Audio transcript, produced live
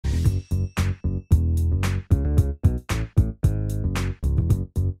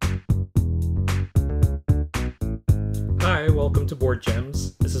welcome to Board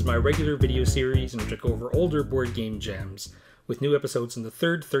Gems. This is my regular video series in which I go over older board game gems with new episodes on the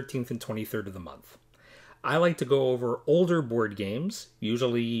 3rd, 13th, and 23rd of the month. I like to go over older board games,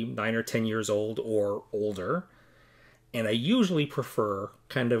 usually 9 or 10 years old or older, and I usually prefer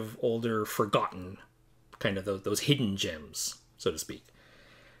kind of older, forgotten, kind of those hidden gems, so to speak.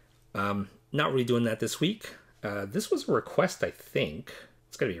 Not really doing that this week. This was a request, I think.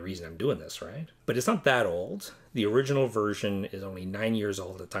 It's got to be a reason I'm doing this, right? But it's not that old. The original version is only 9 years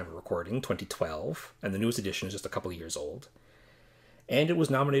old at the time of recording, 2012, and the newest edition is just a couple of years old. And it was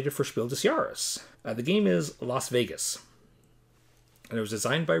nominated for Spiel des Jahres. The game is Las Vegas. And it was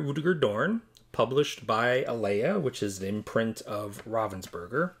designed by Rüdiger Dorn, published by Alea, which is an imprint of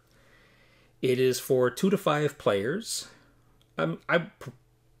Ravensburger. It is for 2 to 5 players. I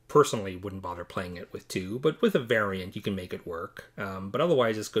personally wouldn't bother playing it with 2, but with a variant you can make it work. But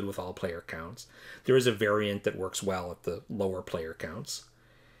otherwise it's good with all player counts. There is a variant that works well at the lower player counts.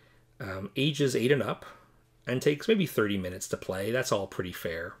 Ages 8 and up, and takes maybe 30 minutes to play. That's all pretty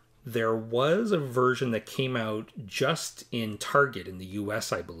fair. There was a version that came out just in Target in the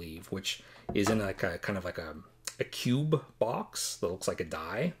US, I believe, which is in like a kind of like a cube box that looks like a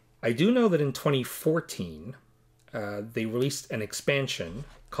die. I do know that in 2014 they released an expansion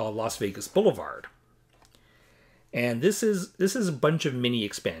called Las Vegas Boulevard. And this is a bunch of mini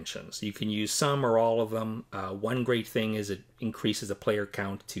expansions. You can use some or all of them. One great thing is it increases the player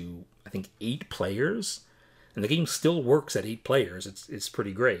count to, I think, 8 players. And the game still works at 8 players. It's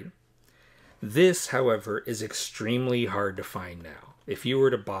pretty great. This, however, is extremely hard to find now. If you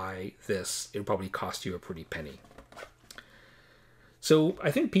were to buy this, it would probably cost you a pretty penny. So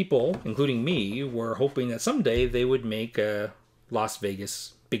I think people, including me, were hoping that someday they would make a Las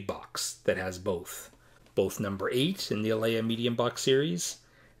Vegas big box that has both number 8 in the Alea medium box series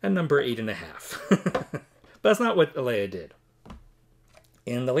and number 8.5. But that's not what Alea did.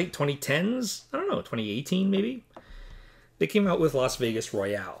 In the late 2010s, I don't know, 2018 maybe, they came out with Las Vegas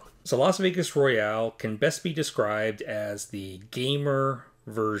Royale. So Las Vegas Royale can best be described as the gamer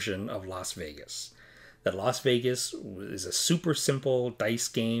version of Las Vegas. That Las Vegas is a super simple dice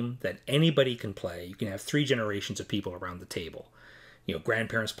game that anybody can play. You can have 3 generations of people around the table. You know,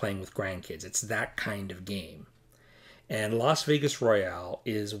 grandparents playing with grandkids. It's that kind of game. And Las Vegas Royale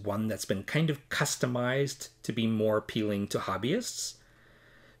is one that's been kind of customized to be more appealing to hobbyists.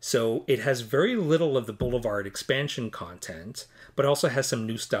 So it has very little of the Boulevard expansion content, but also has some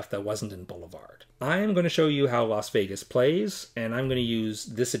new stuff that wasn't in Boulevard. I'm going to show you how Las Vegas plays, and I'm going to use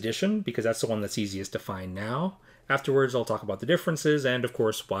this edition because that's the one that's easiest to find now. Afterwards, I'll talk about the differences and, of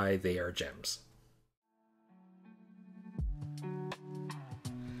course, why they are gems.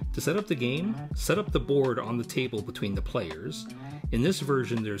 To set up the game, set up the board on the table between the players. In this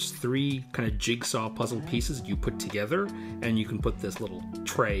version, there's 3 kind of jigsaw puzzle pieces that you put together, and you can put this little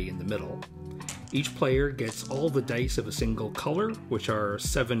tray in the middle. Each player gets all the dice of a single color, which are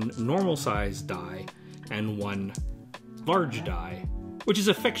 7 normal-sized die and 1 large die, which is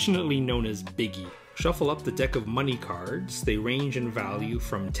affectionately known as Biggie. Shuffle up the deck of money cards. They range in value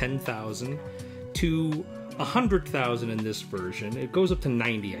from 10,000 to 100,000 in this version. It goes up to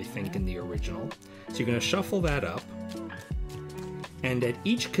 90, I think, in the original. So you're going to shuffle that up. And at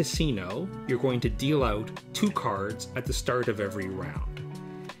each casino, you're going to deal out 2 cards at the start of every round.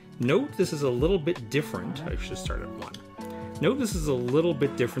 Note this is a little bit different. I should start at 1. Note this is a little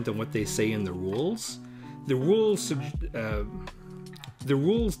bit different than what they say in the rules. The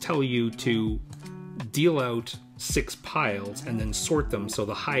rules tell you to deal out 6 piles and then sort them so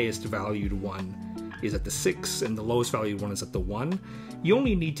the highest valued one is at the 6 and the lowest valued one is at the 1. You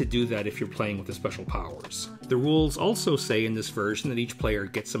only need to do that if you're playing with the special powers. The rules also say in this version that each player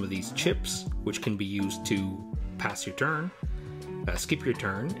gets some of these chips, which can be used to pass your turn, skip your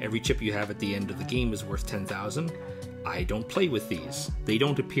turn. Every chip you have at the end of the game is worth 10,000. I don't play with these. They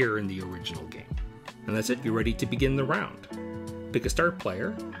don't appear in the original game. And that's it, you're ready to begin the round. Pick a start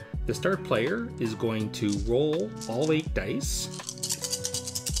player. The start player is going to roll all 8 dice.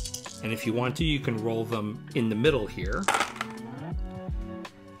 And if you want to, you can roll them in the middle here.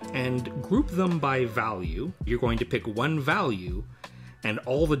 And group them by value. You're going to pick 1 value, and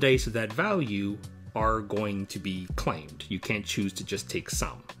all the dice of that value are going to be claimed. You can't choose to just take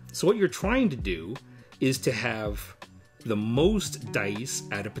some. So what you're trying to do is to have the most dice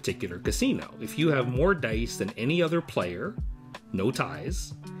at a particular casino. If you have more dice than any other player, no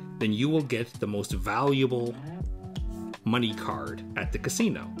ties, then you will get the most valuable money card at the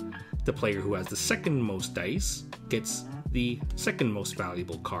casino. The player who has the second most dice gets the second most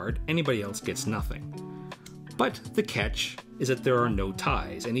valuable card. Anybody else gets nothing. But the catch is that there are no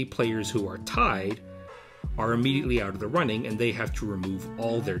ties. Any players who are tied are immediately out of the running and they have to remove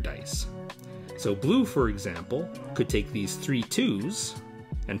all their dice. So blue, for example, could take these 3 2s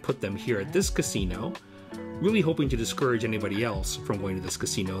and put them here at this casino, really hoping to discourage anybody else from going to this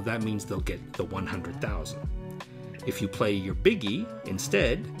casino. That means they'll get the 100,000. If you play your biggie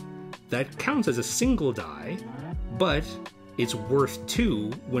instead, that counts as a single die, but it's worth 2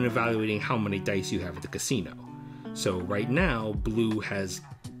 when evaluating how many dice you have at the casino. So right now, blue has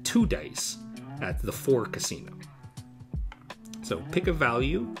 2 dice at the 4 casino. So pick a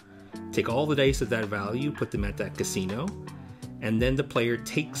value, take all the dice at that value, put them at that casino, and then the player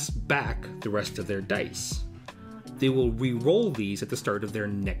takes back the rest of their dice. They will re-roll these at the start of their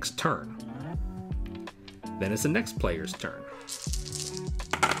next turn. Then it's the next player's turn.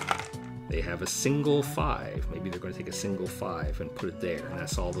 They have a single 5. Maybe they're going to take a single 5 and put it there, and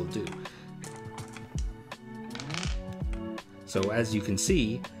that's all they'll do. So as you can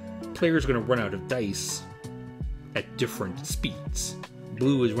see, players are going to run out of dice at different speeds.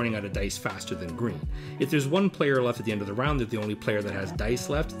 Blue is running out of dice faster than green. If there's one player left at the end of the round, they're the only player that has dice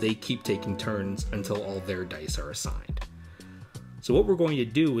left, they keep taking turns until all their dice are assigned. So what we're going to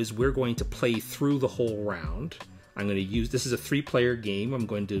do is we're going to play through the whole round. I'm going to use, this is a 3-player game, I'm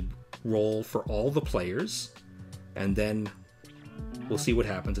going to roll for all the players, and then we'll see what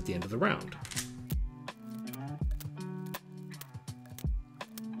happens at the end of the round.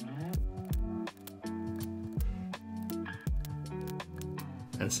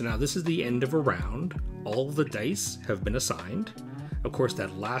 And so now this is the end of a round. All the dice have been assigned. Of course,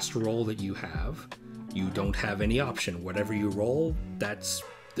 that last roll that you have, you don't have any option. Whatever you roll, that's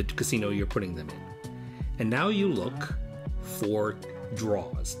the casino you're putting them in. And now you look for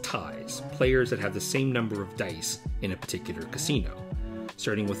draws, ties, players that have the same number of dice in a particular casino.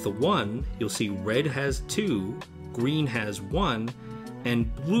 Starting with the 1, you'll see red has 2, green has 1,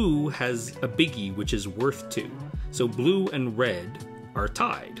 and blue has a biggie, which is worth 2. So blue and red are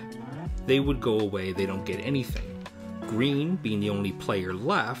tied. They would go away, they don't get anything. Green, being the only player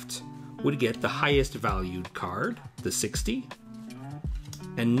left, would get the highest valued card, the 60,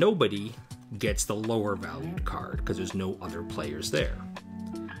 and nobody gets the lower valued card because there's no other players there.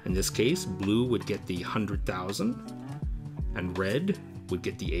 In this case, blue would get the 100,000 and red would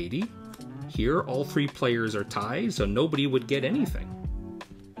get the 80. Here, all 3 players are tied, so nobody would get anything.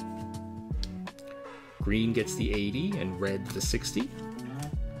 Green gets the 80 and red the 60.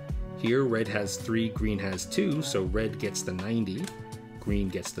 Here, red has 3, green has 2, so red gets the 90, green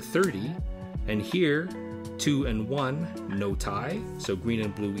gets the 30. And here, 2 and 1, no tie, so green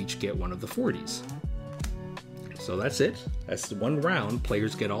and blue each get one of the 40s. So that's it. That's the 1 round.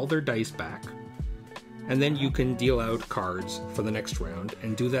 Players get all their dice back. And then you can deal out cards for the next round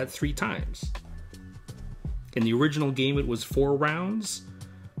and do that 3 times. In the original game, it was 4 rounds.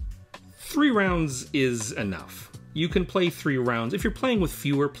 3 rounds is enough. You can play 3 rounds. If you're playing with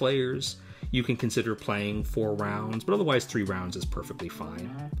fewer players, you can consider playing 4 rounds, but otherwise 3 rounds is perfectly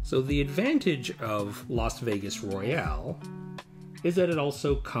fine. So the advantage of Las Vegas Royale is that it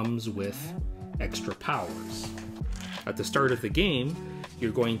also comes with extra powers. At the start of the game,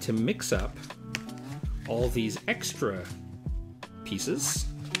 you're going to mix up all these extra pieces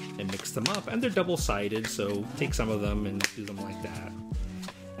and mix them up, and they're double-sided, so take some of them and do them like that.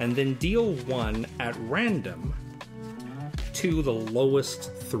 And then deal 1 at random to the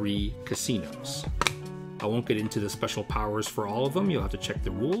lowest 3 casinos. I won't get into the special powers for all of them, you'll have to check the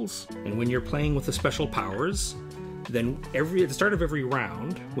rules. And when you're playing with the special powers, then at the start of every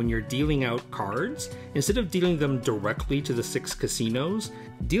round, when you're dealing out cards, instead of dealing them directly to the 6 casinos,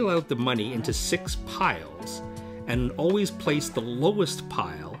 deal out the money into 6 piles, and always place the lowest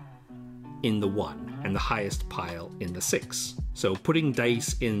pile in the 1 and the highest pile in the 6. So putting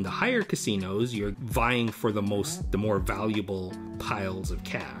dice in the higher casinos, you're vying for the more valuable piles of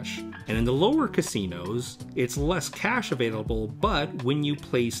cash. And in the lower casinos, it's less cash available, but when you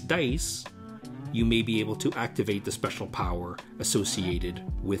place dice, you may be able to activate the special power associated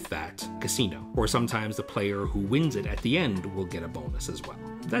with that casino. Or sometimes the player who wins it at the end will get a bonus as well.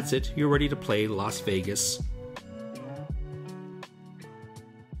 That's it, you're ready to play Las Vegas.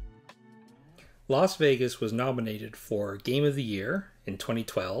 Las Vegas was nominated for Game of the Year in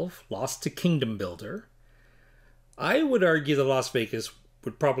 2012, lost to Kingdom Builder. I would argue that Las Vegas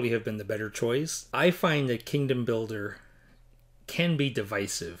would probably have been the better choice. I find that Kingdom Builder can be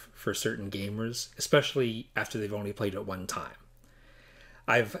divisive for certain gamers, especially after they've only played it one time.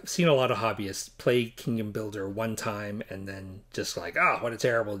 I've seen a lot of hobbyists play Kingdom Builder one time and then just like, oh, what a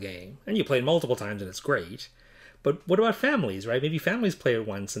terrible game. And you play it multiple times and it's great. But what about families, right? Maybe families play it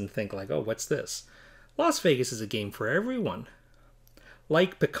once and think like, oh, what's this? Las Vegas is a game for everyone.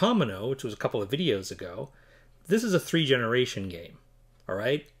 Like Picomino, which was a couple of videos ago, this is a 3-generation game. All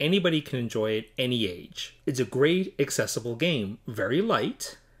right? Anybody can enjoy it any age. It's a great, accessible game. Very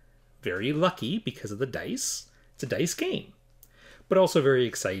light, very lucky because of the dice. It's a dice game. But also very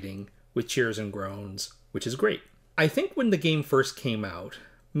exciting, with cheers and groans, which is great. I think when the game first came out,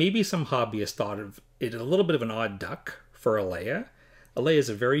 maybe some hobbyists thought of it a little bit of an odd duck for Alea. Alea is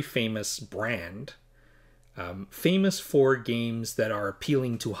a very famous brand, famous for games that are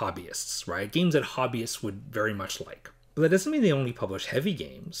appealing to hobbyists, right? Games that hobbyists would very much like. But that doesn't mean they only publish heavy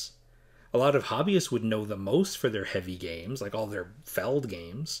games. A lot of hobbyists would know the most for their heavy games, like all their Feld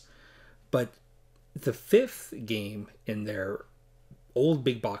games. But the 5th game in their old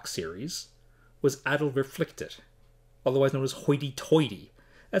big box series was Adelverpflichtet, otherwise known as Hoity Toity.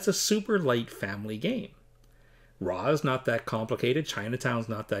 That's a super light family game. Ra's not that complicated. Chinatown's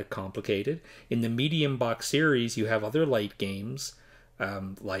not that complicated. In the medium box series, you have other light games,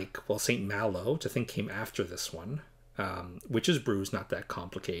 like, well, St. Malo, which I think came after this one. Witch's Brew's not that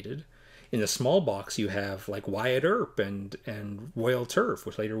complicated. In the small box, you have, like, Wyatt Earp and Royal Turf,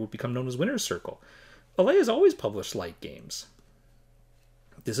 which later would become known as Winner's Circle. Alea's always published light games.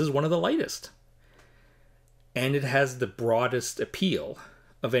 This is one of the lightest. And it has the broadest appeal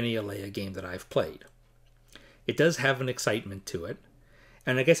of any Alea game that I've played. It does have an excitement to it,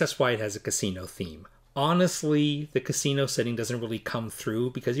 and I guess that's why it has a casino theme. Honestly, the casino setting doesn't really come through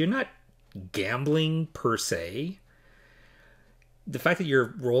because you're not gambling per se. The fact that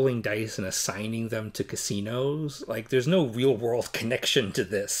you're rolling dice and assigning them to casinos, like, there's no real world connection to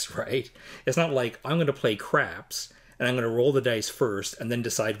this, right? It's not like I'm going to play craps and I'm going to roll the dice first and then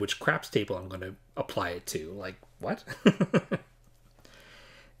decide which craps table I'm going to apply it to. Like, what?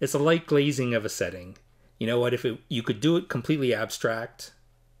 It's a light glazing of a setting. You know what, you could do it completely abstract,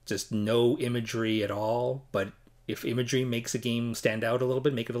 just no imagery at all, but if imagery makes a game stand out a little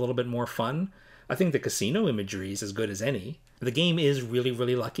bit, make it a little bit more fun, I think the casino imagery is as good as any. The game is really,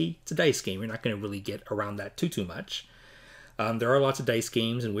 really lucky. It's a dice game. You're not going to really get around that too much. There are lots of dice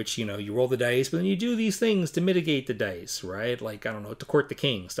games in which, you roll the dice, but then you do these things to mitigate the dice, right? Like, I don't know, to court the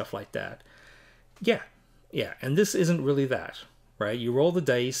king, stuff like that. Yeah, and this isn't really that, right? You roll the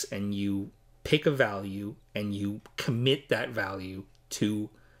dice and you pick a value and you commit that value to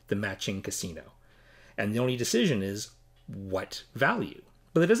the matching casino. And the only decision is what value.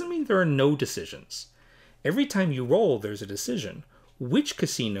 But that doesn't mean there are no decisions. Every time you roll, there's a decision. Which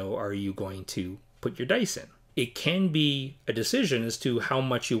casino are you going to put your dice in? It can be a decision as to how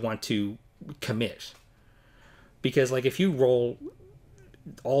much you want to commit. Because, like, if you roll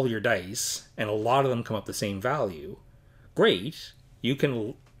all your dice and a lot of them come up the same value, great, you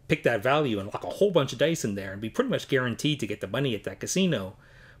can pick that value and lock a whole bunch of dice in there and be pretty much guaranteed to get the money at that casino,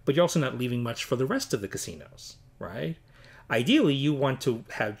 but you're also not leaving much for the rest of the casinos, right? Ideally, you want to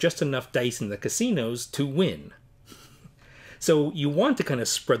have just enough dice in the casinos to win. So you want to kind of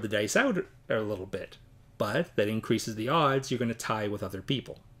spread the dice out a little bit, but that increases the odds you're going to tie with other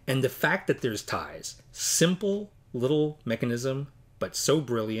people. And the fact that there's ties, simple little mechanism, but so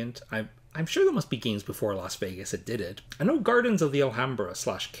brilliant. I'm sure there must be games before Las Vegas that did it. I know Gardens of the Alhambra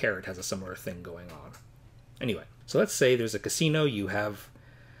 / Carrot has a similar thing going on. Anyway, so let's say there's a casino, you have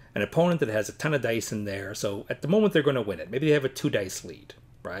an opponent that has a ton of dice in there, so at the moment they're going to win it. Maybe they have a 2-dice lead,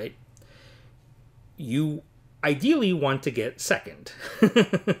 right? You ideally want to get second.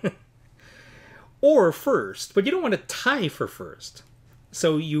 Or first, but you don't want to tie for first.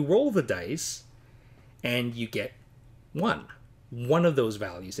 So you roll the dice, and you get one of those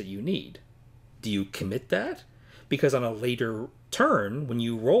values that you need. Do you commit that? Because on a later turn, when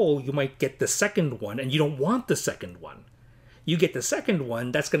you roll, you might get the second one, and you don't want the second one. You get the second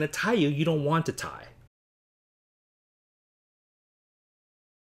one, that's going to tie you, you don't want to tie.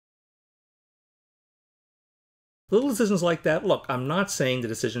 Little decisions like that, look, I'm not saying the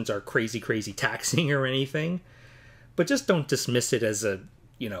decisions are crazy taxing or anything, but just don't dismiss it as a,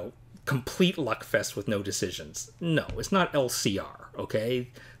 complete luck fest with no decisions. No, it's not LCR,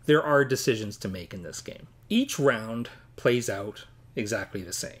 okay? There are decisions to make in this game. Each round plays out exactly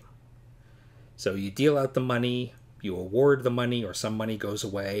the same. So you deal out the money, you award the money, or some money goes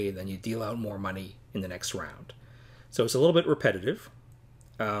away, and then you deal out more money in the next round. So it's a little bit repetitive.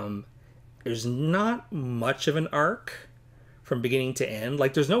 There's not much of an arc from beginning to end.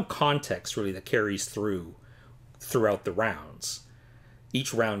 Like, there's no context, really, that carries throughout the rounds.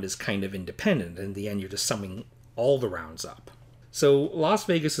 Each round is kind of independent, and in the end you're just summing all the rounds up. So Las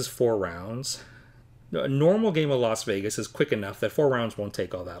Vegas is 4 rounds. A normal game of Las Vegas is quick enough that 4 rounds won't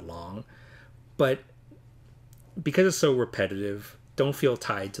take all that long. But because it's so repetitive, don't feel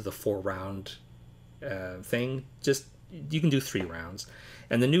tied to the 4-round thing. Just you can do 3 rounds.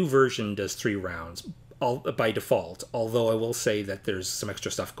 And the new version does 3 rounds by default, although I will say that there's some extra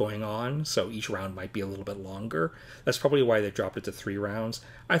stuff going on, so each round might be a little bit longer. That's probably why they dropped it to 3 rounds.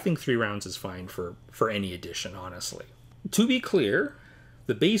 I think 3 rounds is fine for any edition, honestly. To be clear,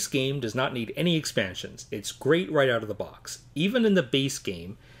 the base game does not need any expansions. It's great right out of the box. Even in the base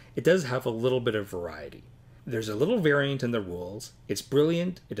game, it does have a little bit of variety. There's a little variant in the rules. It's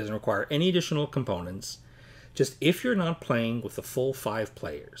brilliant. It doesn't require any additional components. Just if you're not playing with the full 5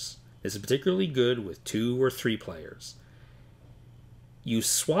 players, this is particularly good with 2 or 3 players, you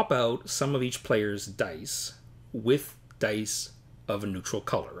swap out some of each player's dice with dice of a neutral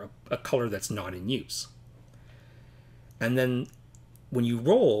color, a color that's not in use. And then when you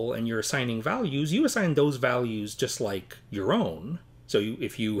roll and you're assigning values, you assign those values just like your own. So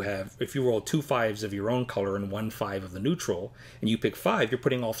if you roll 2 5s of your own color and 1 5 of the neutral, and you pick 5, you're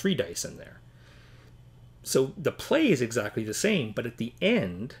putting all 3 dice in there. So the play is exactly the same, but at the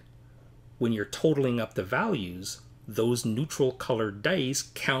end, when you're totaling up the values, those neutral colored dice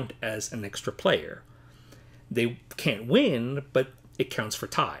count as an extra player. They can't win, but it counts for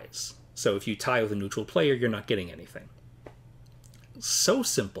ties. So if you tie with a neutral player, you're not getting anything. So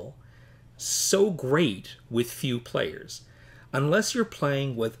simple, so great with few players. Unless you're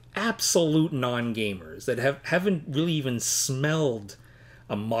playing with absolute non-gamers that haven't really even smelled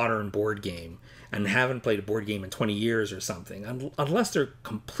a modern board game and haven't played a board game in 20 years or something, unless they're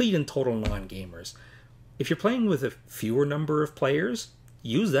complete and total non-gamers, if you're playing with a fewer number of players,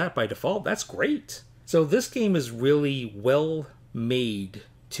 use that by default. That's great. So this game is really well made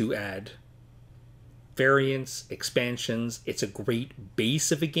to add variants, expansions. It's a great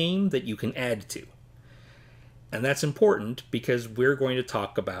base of a game that you can add to. And that's important because we're going to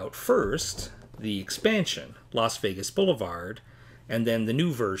talk about first the expansion, Las Vegas Boulevard, and then the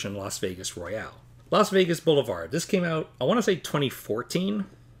new version, Las Vegas Royale. Las Vegas Boulevard. This came out, I want to say 2014.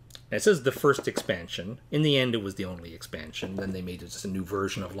 It says the first expansion. In the end, it was the only expansion. Then they made it just a new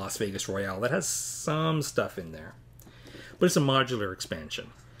version of Las Vegas Royale that has some stuff in there. But it's a modular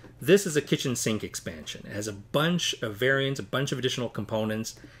expansion. This is a kitchen sink expansion. It has a bunch of variants, a bunch of additional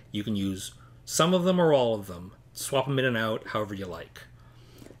components. You can use some of them or all of them. Swap them in and out however you like.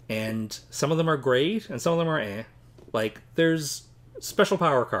 And some of them are great, and some of them are eh. Like, there's special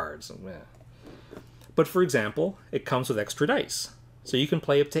power cards. But for example, it comes with extra dice. So you can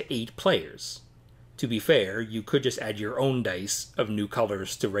play up to 8 players. To be fair, you could just add your own dice of new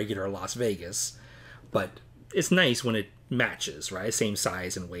colors to regular Las Vegas. But it's nice when it matches, right? Same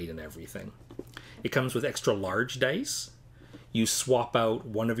size and weight and everything. It comes with extra large dice. You swap out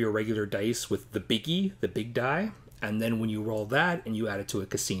one of your regular dice with the biggie, the big die, and then when you roll that and you add it to a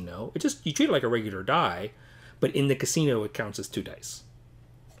casino, you treat it like a regular die, but in the casino it counts as 2 dice.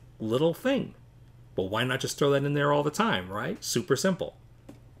 Little thing. Well, why not just throw that in there all the time, right? Super simple.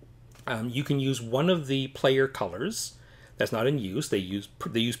 You can use one of the player colors that's not in use. They use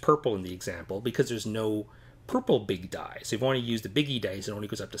purple in the example because there's no purple big die. So if you want to use the biggie dice, it only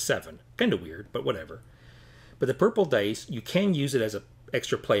goes up to 7. Kind of weird, but whatever. But the purple dice, you can use it as an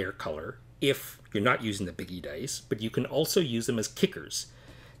extra player color if you're not using the biggie dice, but you can also use them as kickers.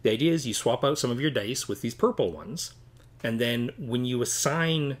 The idea is you swap out some of your dice with these purple ones, and then when you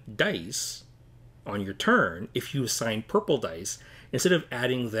assign dice on your turn, if you assign purple dice, instead of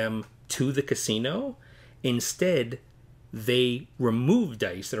adding them to the casino, instead they remove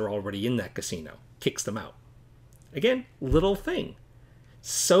dice that are already in that casino, kicks them out. Again, little thing.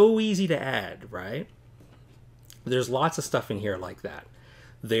 So easy to add, right? There's lots of stuff in here like that.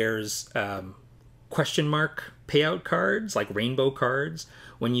 There's question mark payout cards, like rainbow cards.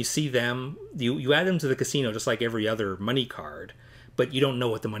 When you see them, you add them to the casino just like every other money card, but you don't know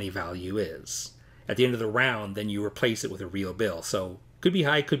what the money value is. At the end of the round, then you replace it with a real bill. So could be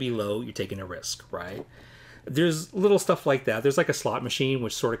high, could be low, you're taking a risk, right? There's little stuff like that. There's like a slot machine,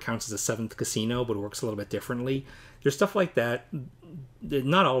 which sort of counts as a 7th casino, but it works a little bit differently. There's stuff like that.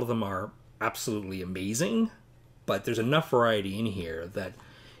 Not all of them are absolutely amazing, but there's enough variety in here that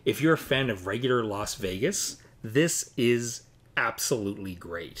if you're a fan of regular Las Vegas, this is absolutely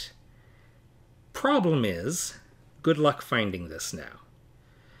great. Problem is, good luck finding this now.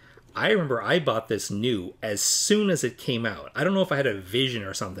 I remember I bought this new as soon as it came out. I don't know if I had a vision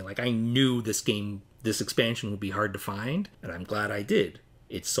or something. Like, I knew this expansion would be hard to find, and I'm glad I did.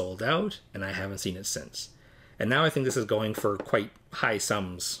 It sold out, and I haven't seen it since. And now I think this is going for quite high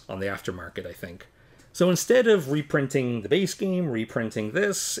sums on the aftermarket, I think. So instead of reprinting the base game, reprinting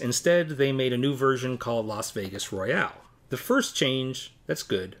this, instead they made a new version called Las Vegas Royale. The first change, that's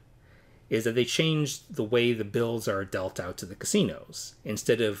good, is that they changed the way the bills are dealt out to the casinos.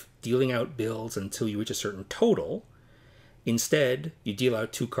 Instead of dealing out bills until you reach a certain total, Instead, you deal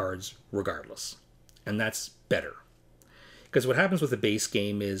out 2 cards regardless. And that's better. Because what happens with the base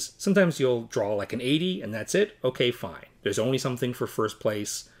game is sometimes you'll draw like an 80 and that's it. Okay, fine. There's only something for first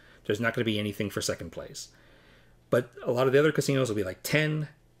place. There's not going to be anything for second place. But a lot of the other casinos will be like 10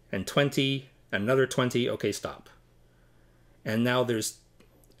 and 20, another 20. Okay, stop. And now there's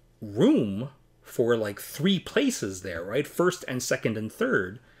room for like 3 places there, right? First and second and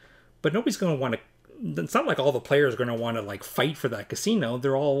third. But nobody's going to want to... It's not like all the players are going to want to like fight for that casino.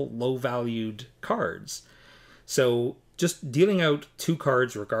 They're all low-valued cards. So just dealing out 2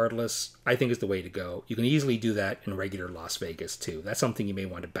 cards regardless, I think is the way to go. You can easily do that in regular Las Vegas too. That's something you may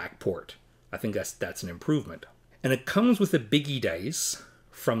want to backport. I think that's an improvement. And it comes with a biggie dice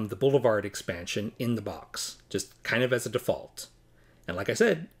from the Boulevard expansion in the box, just kind of as a default. And like I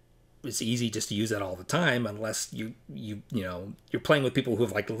said, it's easy just to use that all the time unless you're playing with people who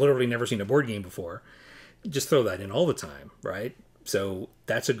have like literally never seen a board game before. Just throw that in all the time, right? So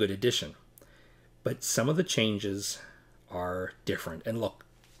that's a good addition. But some of the changes are different. And look,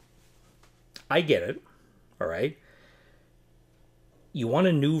 I get it, all right? You want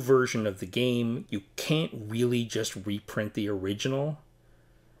a new version of the game. You can't really just reprint the original.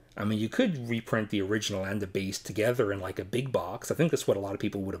 I mean, you could reprint the original and the base together in like a big box. I think that's what a lot of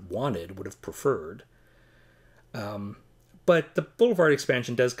people would have wanted, would have preferred. But the Boulevard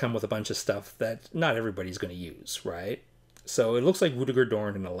expansion does come with a bunch of stuff that not everybody's going to use, right? So it looks like Rüdiger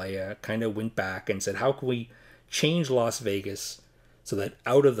Dorn and Alea kind of went back and said, how can we change Las Vegas so that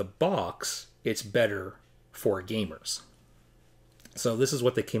out of the box, it's better for gamers? So this is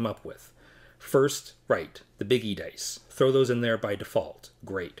what they came up with. First, right, the biggie dice. Throw those in there by default.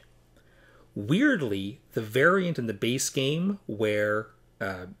 Great. Weirdly, the variant in the base game where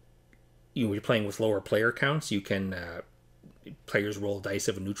you're playing with lower player counts, you can players roll dice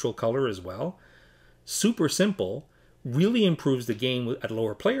of a neutral color as well. Super simple. Really improves the game at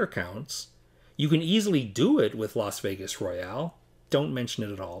lower player counts. You can easily do it with Las Vegas Royale. Don't mention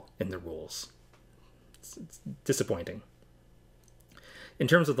it at all in the rules. It's disappointing. In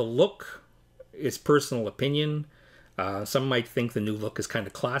terms of the look, it's personal opinion. Some might think the new look is kind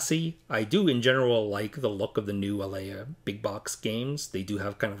of classy. I do, in general, like the look of the new Alea big box games. They do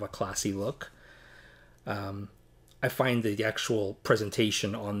have kind of a classy look. I find the actual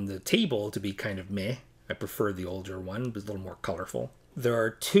presentation on the table to be kind of meh. I prefer the older one, but it's a little more colorful. There are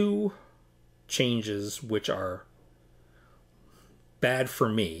 2 changes which are bad for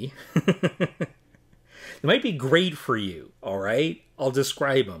me. They might be great for you, all right? I'll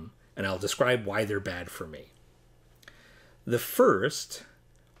describe them, and I'll describe why they're bad for me. The first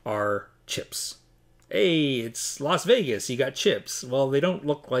are chips. Hey, it's Las Vegas, you got chips. Well, they don't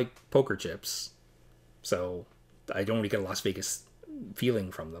look like poker chips, so I don't really get a Las Vegas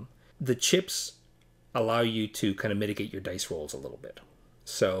feeling from them. The chips allow you to kind of mitigate your dice rolls a little bit.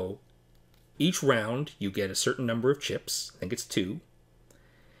 So each round, you get a certain number of chips. I think it's 2.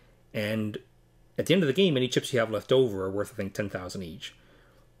 And at the end of the game, any chips you have left over are worth, I think, 10,000 each.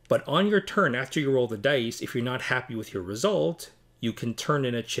 But on your turn, after you roll the dice, if you're not happy with your result, you can turn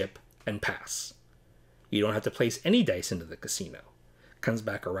in a chip and pass. You don't have to place any dice into the casino. Comes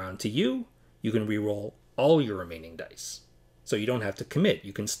back around to you, you can re-roll all your remaining dice. So you don't have to commit,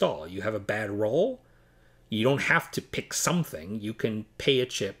 you can stall. You have a bad roll, you don't have to pick something, you can pay a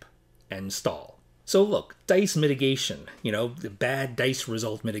chip and stall. So look, dice mitigation, the bad dice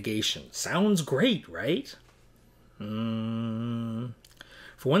result mitigation. Sounds great, right?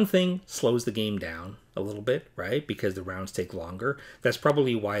 For one thing, slows the game down a little bit, right? Because the rounds take longer. That's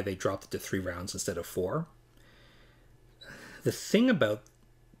probably why they dropped it to 3 rounds instead of 4. The thing about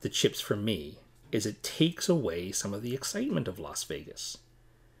the chips for me is it takes away some of the excitement of Las Vegas.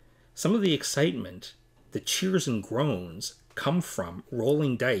 Some of the excitement, the cheers and groans, come from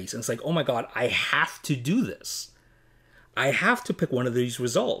rolling dice, and it's like, oh my god, I have to do this. I have to pick one of these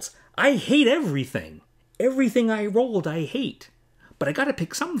results. I hate everything. Everything I rolled, I hate. But I gotta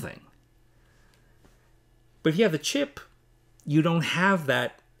pick something. But if you have the chip, you don't have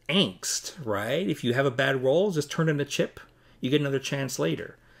that angst, right? If you have a bad roll, just turn in a chip. You get another chance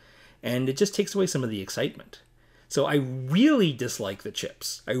later. And it just takes away some of the excitement. So I really dislike the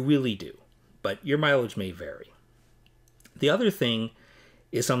chips. I really do. But your mileage may vary. The other thing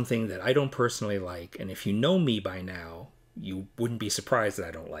is something that I don't personally like, and if you know me by now, you wouldn't be surprised that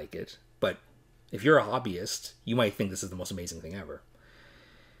I don't like it. But if you're a hobbyist, you might think this is the most amazing thing ever.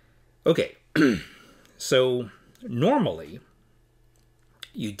 Okay, so normally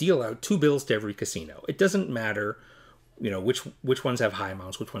you deal out 2 bills to every casino. It doesn't matter, which ones have high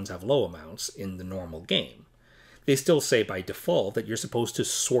amounts, which ones have low amounts in the normal game. They still say by default that you're supposed to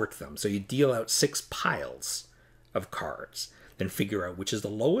sort them. So you deal out 6 piles of cards. Then figure out which is the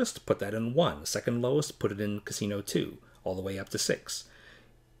lowest, put that in 1. Second lowest, put it in Casino 2, all the way up to 6.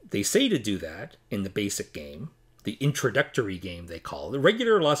 They say to do that in the basic game, the introductory game they call it. The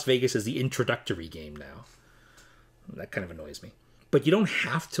regular Las Vegas is the introductory game now. That kind of annoys me. But you don't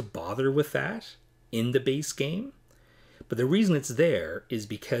have to bother with that in the base game. But the reason it's there is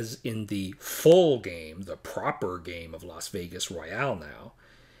because in the full game, the proper game of Las Vegas Royale now,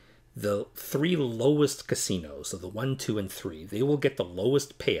 the 3 lowest casinos, so the 1, 2, and 3, they will get the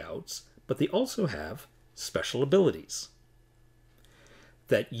lowest payouts, but they also have special abilities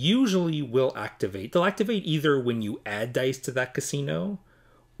that usually will activate. They'll activate either when you add dice to that casino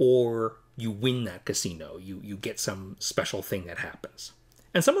or you win that casino. You get some special thing that happens.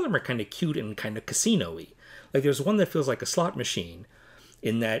 And some of them are kind of cute and kind of casino-y. Like there's one that feels like a slot machine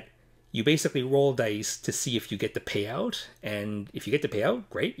in that you basically roll dice to see if you get the payout. And if you get the payout,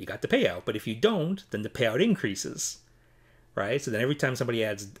 great, you got the payout. But if you don't, then the payout increases, right? So then every time somebody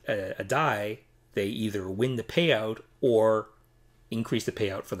adds a die, they either win the payout or increase the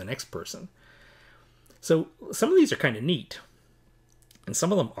payout for the next person. So some of these are kind of neat. And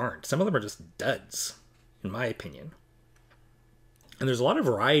some of them aren't. Some of them are just duds, in my opinion. And there's a lot of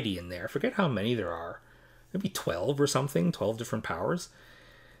variety in there. I forget how many there are. Maybe 12 or something, 12 different powers.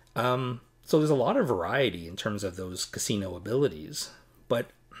 So there's a lot of variety in terms of those casino abilities. But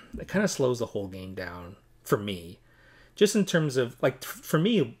it kind of slows the whole game down for me. Just in terms of, like, for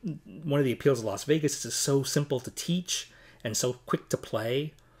me, one of the appeals of Las Vegas is it's so simple to teach and so quick to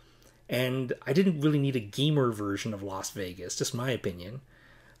play. And I didn't really need a gamer version of Las Vegas, just my opinion.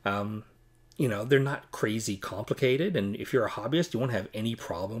 You know, they're not crazy complicated, and if you're a hobbyist, you won't have any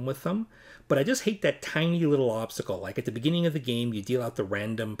problem with them. But I just hate that tiny little obstacle. Like at the beginning of the game, you deal out the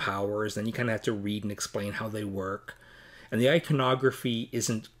random powers, then you kind of have to read and explain how they work. And the iconography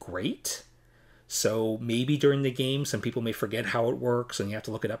isn't great. So maybe during the game, some people may forget how it works, and you have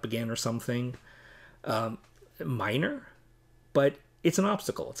to look it up again or something. Minor, but it's an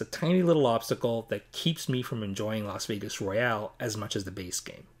obstacle. It's a tiny little obstacle that keeps me from enjoying Las Vegas Royale as much as the base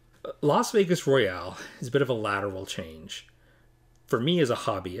game. Las Vegas Royale is a bit of a lateral change. For me as a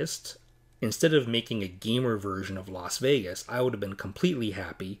hobbyist, instead of making a gamer version of Las Vegas, I would have been completely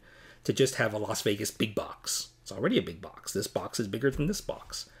happy to just have a Las Vegas big box. It's already a big box. This box is bigger than this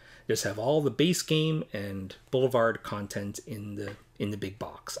box. Just have all the base game and Boulevard content in the big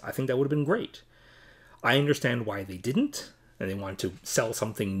box. I think that would have been great. I understand why they didn't, and they want to sell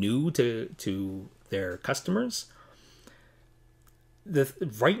something new to their customers.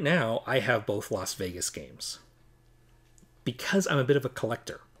 Right now, I have both Las Vegas games because I'm a bit of a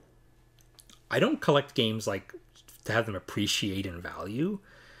collector. I don't collect games like to have them appreciate in value,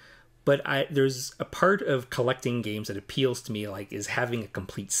 but there's a part of collecting games that appeals to me, like is having a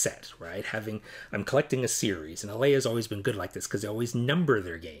complete set, right? I'm collecting a series, and Alea has always been good like this because they always number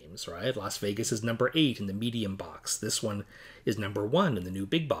their games, right? Las Vegas is number 8 in the medium box. This one is number 1 in the new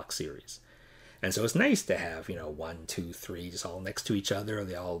big box series. And so it's nice to have, 1, 2, 3 just all next to each other.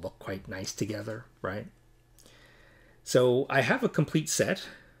 They all look quite nice together, right? So I have a complete set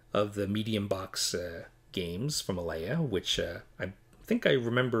of the medium box games from Alea, which I think I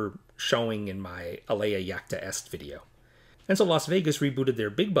remember showing in my Alea Jacta Est video. And so Las Vegas rebooted their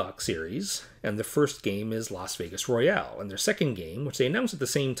big box series, and the first game is Las Vegas Royale. And their second game, which they announced at the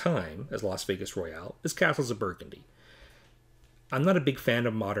same time as Las Vegas Royale, is Castles of Burgundy. I'm not a big fan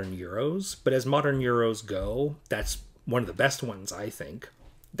of modern Euros, but as modern Euros go, that's one of the best ones, I think.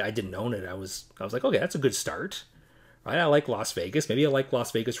 I didn't own it. I was like, okay, that's a good start. Right? I like Las Vegas. Maybe I like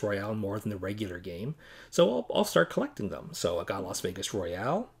Las Vegas Royale more than the regular game. So I'll start collecting them. So I got Las Vegas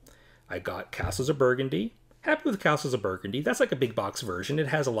Royale. I got Castles of Burgundy. Happy with Castles of Burgundy. That's like a big box version. It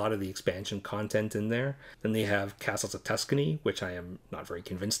has a lot of the expansion content in there. Then they have Castles of Tuscany, which I am not very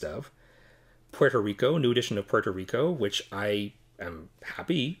convinced of. Puerto Rico, new edition of Puerto Rico, which I am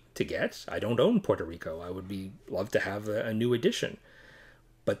happy to get. I don't own Puerto Rico. I would love to have a new edition.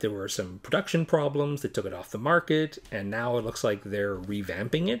 But there were some production problems that took it off the market, and now it looks like they're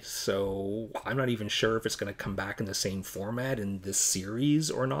revamping it, so I'm not even sure if it's going to come back in the same format in this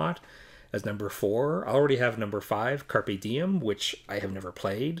series or not as number 4. I already have number 5, Carpe Diem, which I have never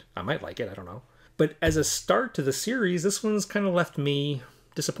played. I might like it, I don't know. But as a start to the series, this one's kind of left me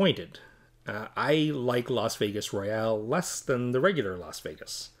disappointed. I like Las Vegas Royale less than the regular Las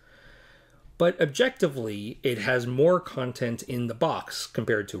Vegas. But objectively, it has more content in the box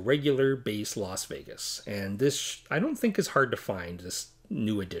compared to regular base Las Vegas. And this, I don't think is hard to find, this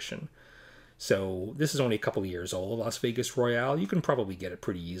new edition. So this is only a couple of years old, Las Vegas Royale. You can probably get it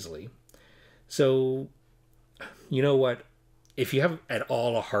pretty easily. So, you know what? If you have at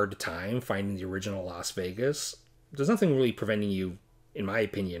all a hard time finding the original Las Vegas, There's nothing really preventing you, in my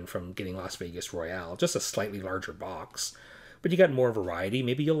opinion, from getting Las Vegas Royale. Just a slightly larger box. But you got more variety.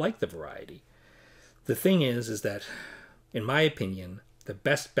 Maybe you'll like the variety. The thing is that, in my opinion, the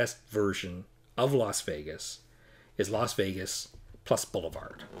best version of Las Vegas is Las Vegas plus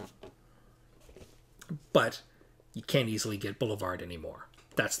Boulevard. But you can't easily get Boulevard anymore.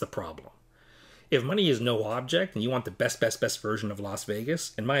 That's the problem. If money is no object and you want the best version of Las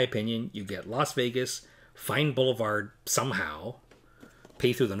Vegas, in my opinion, you get Las Vegas, find Boulevard somehow,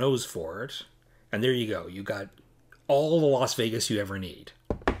 pay through the nose for it, and there you go. You got all the Las Vegas you ever need.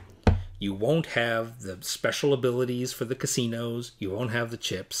 You won't have the special abilities for the casinos. You won't have the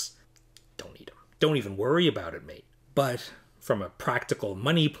chips. Don't need them. Don't even worry about it, mate. But from a practical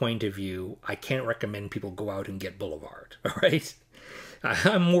money point of view, I can't recommend people go out and get Boulevard, all right?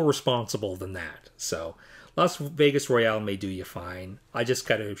 I'm more responsible than that. So Las Vegas Royale may do you fine. I just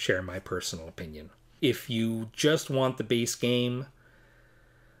got to share my personal opinion. If you just want the base game,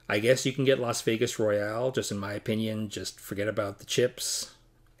 I guess you can get Las Vegas Royale. Just in my opinion, just forget about the chips.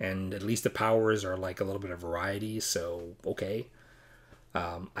 And at least the powers are like a little bit of variety, so okay.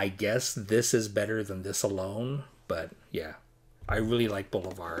 I guess this is better than this alone, but yeah. I really like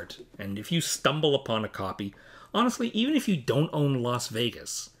Boulevard. And if you stumble upon a copy, honestly, even if you don't own Las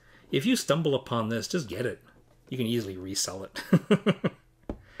Vegas, if you stumble upon this, just get it. You can easily resell it.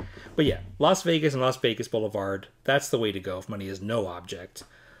 But yeah, Las Vegas and Las Vegas Boulevard, that's the way to go if money is no object.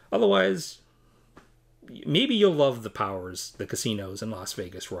 Otherwise, maybe you'll love the powers, the casinos, and Las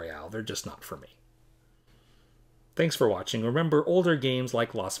Vegas Royale. They're just not for me. Thanks for watching. Remember, older games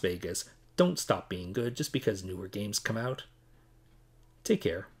like Las Vegas don't stop being good just because newer games come out. Take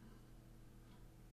care.